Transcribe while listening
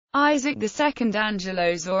Isaac II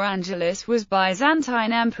Angelos or Angelos was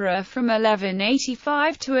Byzantine emperor from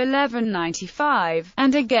 1185 to 1195,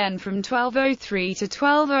 and again from 1203 to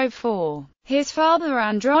 1204. His father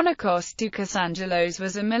Andronikos Doukas Angelos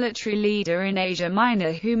was a military leader in Asia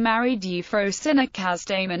Minor who married Euphrosyne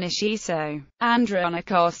Kasdamoniso.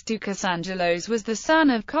 Andronikos Doukas Angelos was the son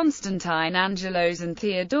of Constantine Angelos and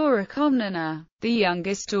Theodora Komnena, the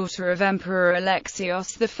youngest daughter of Emperor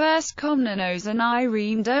Alexios I Komnenos and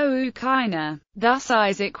Irene Doukaina. Thus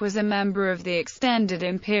Isaac was a member of the extended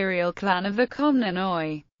imperial clan of the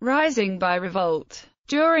Komnenoi, rising by revolt.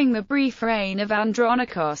 During the brief reign of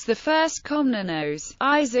Andronikos I Komnenos,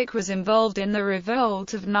 Isaac was involved in the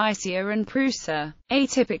revolt of Nicaea and Prusa.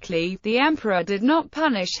 Atypically, the emperor did not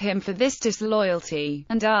punish him for this disloyalty,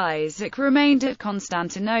 and Isaac remained at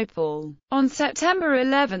Constantinople. On September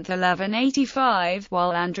 11, 1185,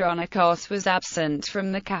 while Andronikos was absent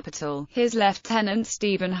from the capital, his lieutenant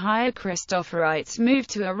Stephen Hierochristophorytes moved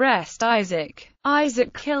to arrest Isaac.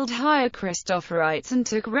 Isaac killed Hierochristophorytes and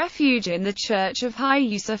took refuge in the church of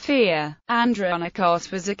Hagia Sophia. Andronikos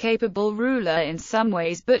was a capable ruler in some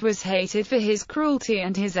ways but was hated for his cruelty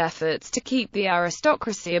and his efforts to keep the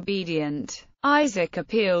aristocracy obedient. Isaac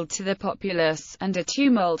appealed to the populace, and a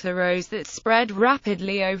tumult arose that spread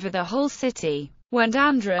rapidly over the whole city. When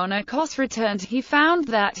Andronikos returned, he found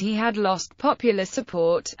that he had lost popular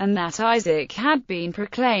support, and that Isaac had been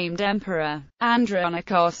proclaimed emperor.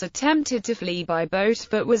 Andronikos attempted to flee by boat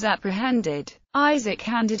but was apprehended. Isaac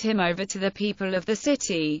handed him over to the people of the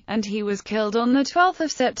city, and he was killed on the 12th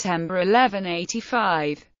of September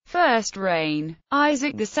 1185. First reign.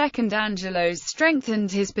 Isaac II Angelos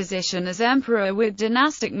strengthened his position as emperor with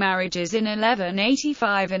dynastic marriages in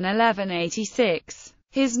 1185 and 1186.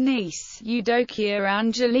 His niece, Eudokia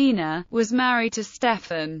Angelina, was married to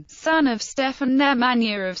Stefan, son of Stefan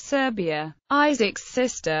Nemanja of Serbia. Isaac's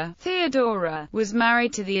sister, Theodora, was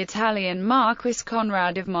married to the Italian Marquis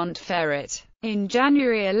Conrad of Montferrat. In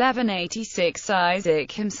January 1186,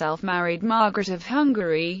 Isaac himself married Margaret of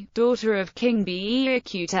Hungary, daughter of King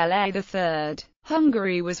Beukutele III.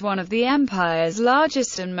 Hungary was one of the empire's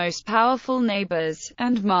largest and most powerful neighbors,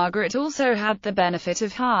 and Margaret also had the benefit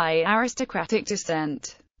of high aristocratic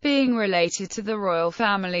descent. Being related to the royal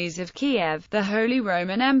families of Kiev, the Holy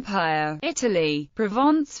Roman Empire, Italy,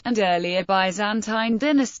 Provence, and earlier Byzantine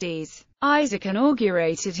dynasties, Isaac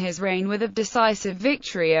inaugurated his reign with a decisive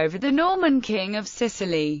victory over the Norman king of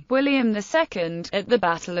Sicily, William II, at the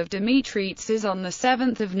Battle of Demetritzes on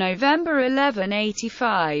 7 November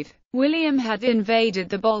 1185. William had invaded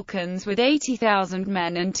the Balkans with 80,000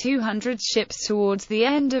 men and 200 ships towards the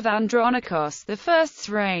end of Andronikos I's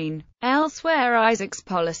reign. Elsewhere, Isaac's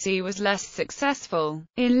policy was less successful.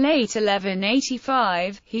 In late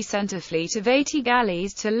 1185, he sent a fleet of 80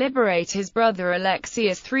 galleys to liberate his brother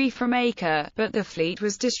Alexius III from Acre, but the fleet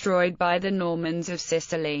was destroyed by the Normans of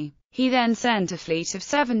Sicily. He then sent a fleet of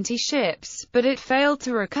 70 ships, but it failed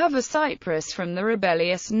to recover Cyprus from the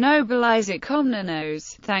rebellious noble Isaac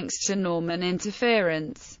Komnenos, thanks to Norman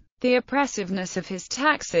interference. The oppressiveness of his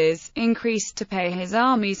taxes, increased to pay his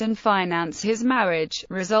armies and finance his marriage,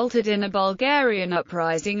 resulted in a Bulgarian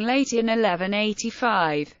uprising late in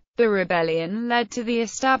 1185. The rebellion led to the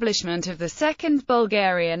establishment of the Second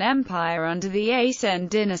Bulgarian Empire under the Asen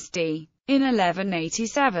dynasty. In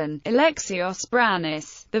 1187, Alexios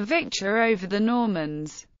Branis, the victor over the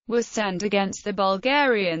Normans, was sent against the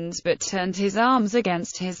Bulgarians but turned his arms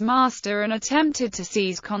against his master and attempted to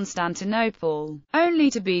seize Constantinople, only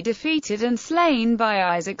to be defeated and slain by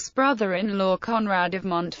Isaac's brother-in-law Conrad of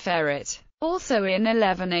Montferrat. Also in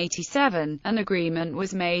 1187, an agreement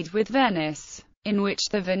was made with Venice, in which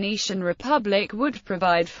the Venetian Republic would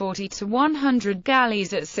provide 40 to 100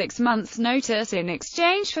 galleys at 6 months' notice in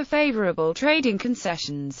exchange for favorable trading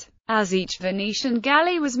concessions. As each Venetian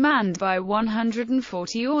galley was manned by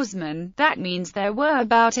 140 oarsmen, that means there were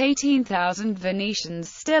about 18,000 Venetians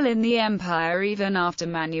still in the empire even after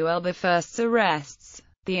Manuel I's arrests.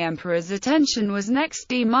 The emperor's attention was next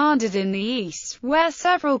demanded in the east, where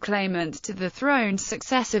several claimants to the throne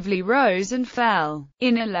successively rose and fell.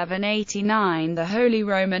 In 1189, the Holy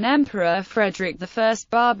Roman Emperor Frederick I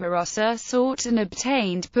Barbarossa sought and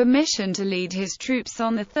obtained permission to lead his troops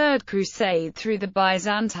on the Third Crusade through the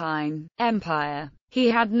Byzantine Empire. He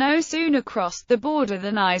had no sooner crossed the border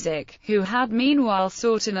than Isaac, who had meanwhile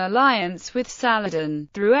sought an alliance with Saladin,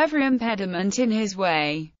 threw every impediment in his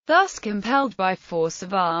way. Thus compelled by force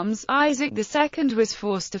of arms, Isaac II was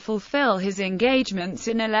forced to fulfill his engagements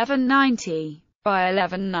in 1190. By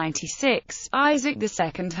 1196, Isaac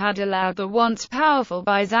II had allowed the once powerful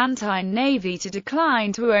Byzantine navy to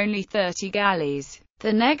decline to only 30 galleys.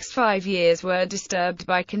 The next 5 years were disturbed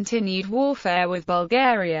by continued warfare with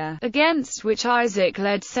Bulgaria, against which Isaac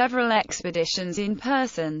led several expeditions in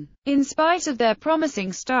person. In spite of their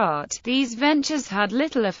promising start, these ventures had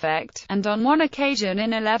little effect, and on one occasion in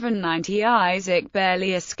 1190 Isaac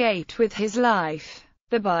barely escaped with his life.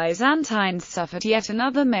 The Byzantines suffered yet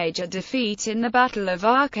another major defeat in the Battle of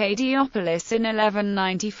Arcadiopolis in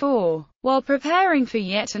 1194. While preparing for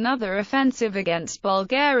yet another offensive against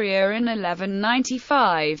Bulgaria in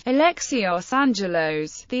 1195, Alexios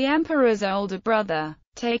Angelos, the emperor's older brother,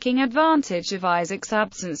 taking advantage of Isaac's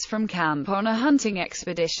absence from camp on a hunting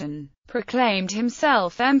expedition, proclaimed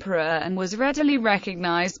himself emperor and was readily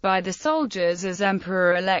recognized by the soldiers as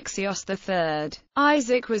Emperor Alexios III.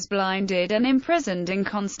 Isaac was blinded and imprisoned in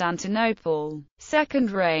Constantinople.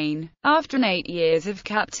 Second reign. After 8 years of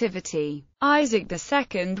captivity, Isaac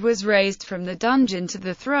II was raised from the dungeon to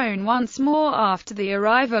the throne once more after the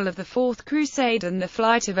arrival of the Fourth Crusade and the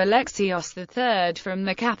flight of Alexios III from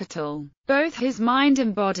the capital. Both his mind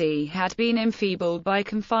and body had been enfeebled by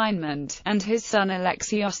confinement, and his son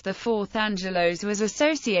Alexios IV Angelos was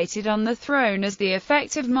associated on the throne as the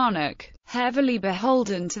effective monarch, heavily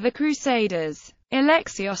beholden to the Crusaders.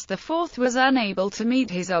 Alexios IV was unable to meet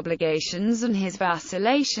his obligations, and his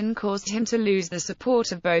vacillation caused him to lose the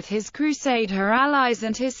support of both his Crusader allies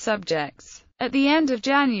and his subjects. At the end of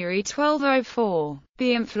January 1204,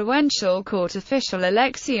 the influential court official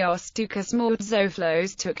Alexios Doukas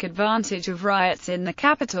Mourtzouphlos took advantage of riots in the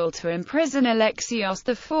capital to imprison Alexios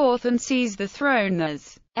IV and seize the throne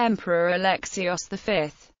as Emperor Alexios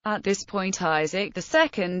V. At this point Isaac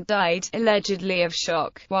II died, allegedly of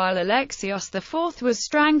shock, while Alexios IV was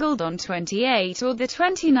strangled on 28 or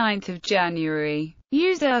 29 January.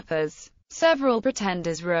 Usurpers. Several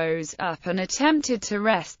pretenders rose up and attempted to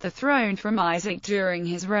wrest the throne from Isaac during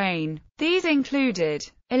his reign. These included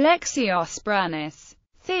Alexios Branis,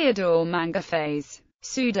 Theodore Mangaphase,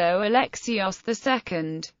 Pseudo-Alexios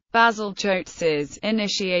II. Basil Chotzes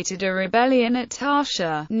initiated a rebellion at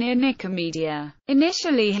Tarsha, near Nicomedia.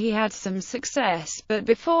 Initially he had some success, but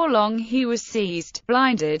before long he was seized,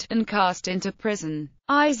 blinded, and cast into prison.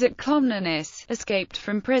 Isaac Komnenos escaped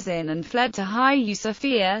from prison and fled to Hagia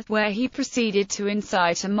Sophia, where he proceeded to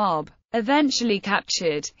incite a mob. Eventually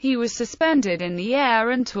captured, he was suspended in the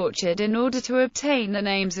air and tortured in order to obtain the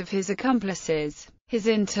names of his accomplices. His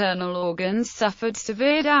internal organs suffered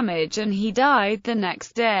severe damage and he died the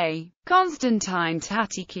next day. Constantine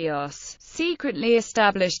Tatikios secretly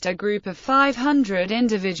established a group of 500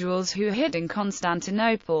 individuals who hid in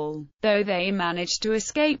Constantinople. Though they managed to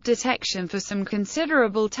escape detection for some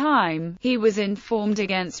considerable time, he was informed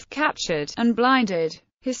against, captured, and blinded.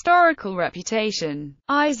 Historical reputation.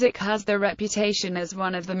 Isaac has the reputation as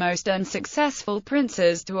one of the most unsuccessful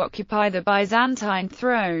princes to occupy the Byzantine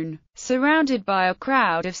throne. Surrounded by a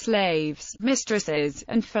crowd of slaves, mistresses,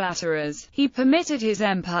 and flatterers, he permitted his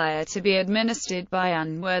empire to be administered by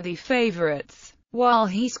unworthy favorites, while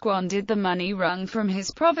he squandered the money wrung from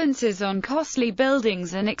his provinces on costly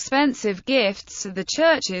buildings and expensive gifts to the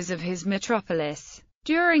churches of his metropolis.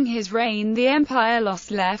 During his reign the empire lost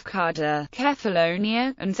Lefkada,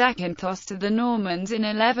 Kefalonia, and Zakynthos to the Normans in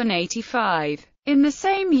 1185. In the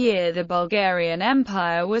same year the Bulgarian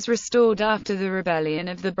Empire was restored after the rebellion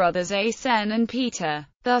of the brothers Asen and Peter,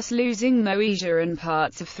 thus losing Moesia and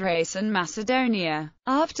parts of Thrace and Macedonia.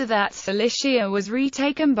 After that Cilicia was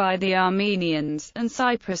retaken by the Armenians, and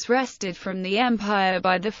Cyprus wrested from the empire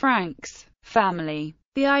by the Franks family.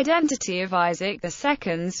 The identity of Isaac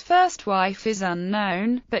II's first wife is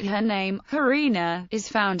unknown, but her name, Harina, is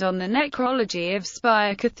found on the necrology of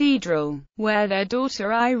Spire Cathedral, where their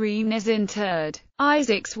daughter Irene is interred.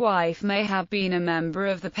 Isaac's wife may have been a member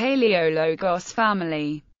of the Paleologos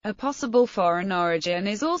family. A possible foreign origin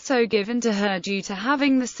is also given to her due to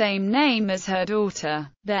having the same name as her daughter.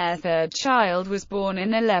 Their third child was born in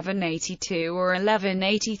 1182 or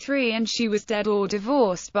 1183 and she was dead or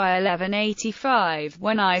divorced by 1185,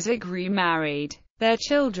 when Isaac remarried. Their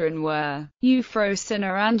children were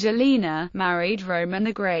Euphrosyna Angelina, married Roman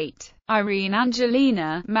the Great. Irene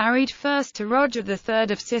Angelina, married first to Roger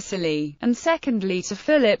III of Sicily, and secondly to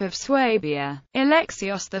Philip of Swabia.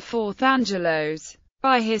 Alexios IV Angelos.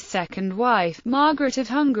 By his second wife, Margaret of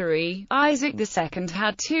Hungary, Isaac II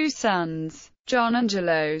had 2 sons. John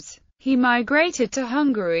Angelos. He migrated to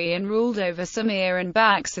Hungary and ruled over Samir and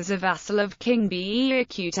Bax as a vassal of King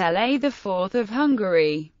Beukutele IV of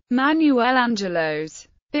Hungary. Manuel Angelos.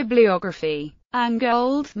 Bibliography.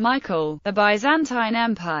 Angold, Michael. The Byzantine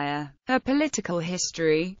Empire. A Political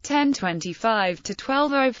History,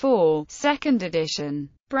 1025–1204, 2nd edition.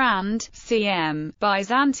 Brand, C.M.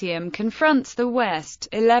 Byzantium confronts the West,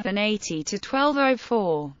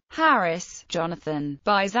 1180–1204. Harris, Jonathan.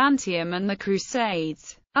 Byzantium and the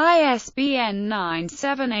Crusades. ISBN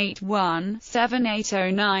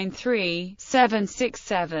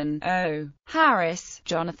 978178093-767-0. Harris,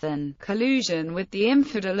 Jonathan. Collusion with the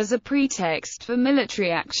Infidel as a Pretext for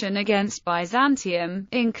Military Action Against Byzantium,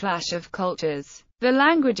 in Clash of Cultures. The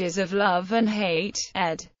Languages of Love and Hate,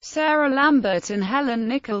 ed. Sarah Lambert and Helen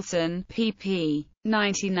Nicholson, pp.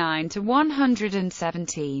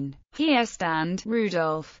 99–117. Hiestand,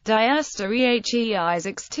 Rudolf. Die Österreichische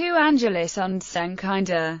Isaacs II Angelos und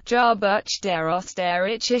Senkinde, Jahrbuch der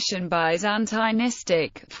Österreichischen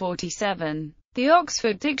Byzantinistik, 47. The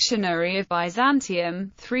Oxford Dictionary of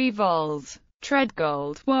Byzantium, 3 vols.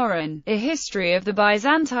 Treadgold, Warren. A History of the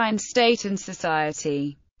Byzantine State and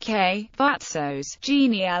Society. K. Vatsos,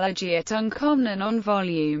 Genealogiae Unkommen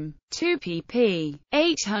Volume 2 pp.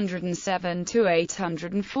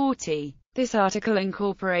 807–840. This article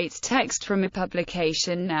incorporates text from a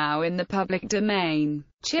publication now in the public domain.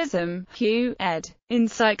 Chisholm, Hugh, ed.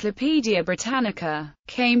 Encyclopædia Britannica.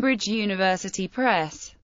 Cambridge University Press.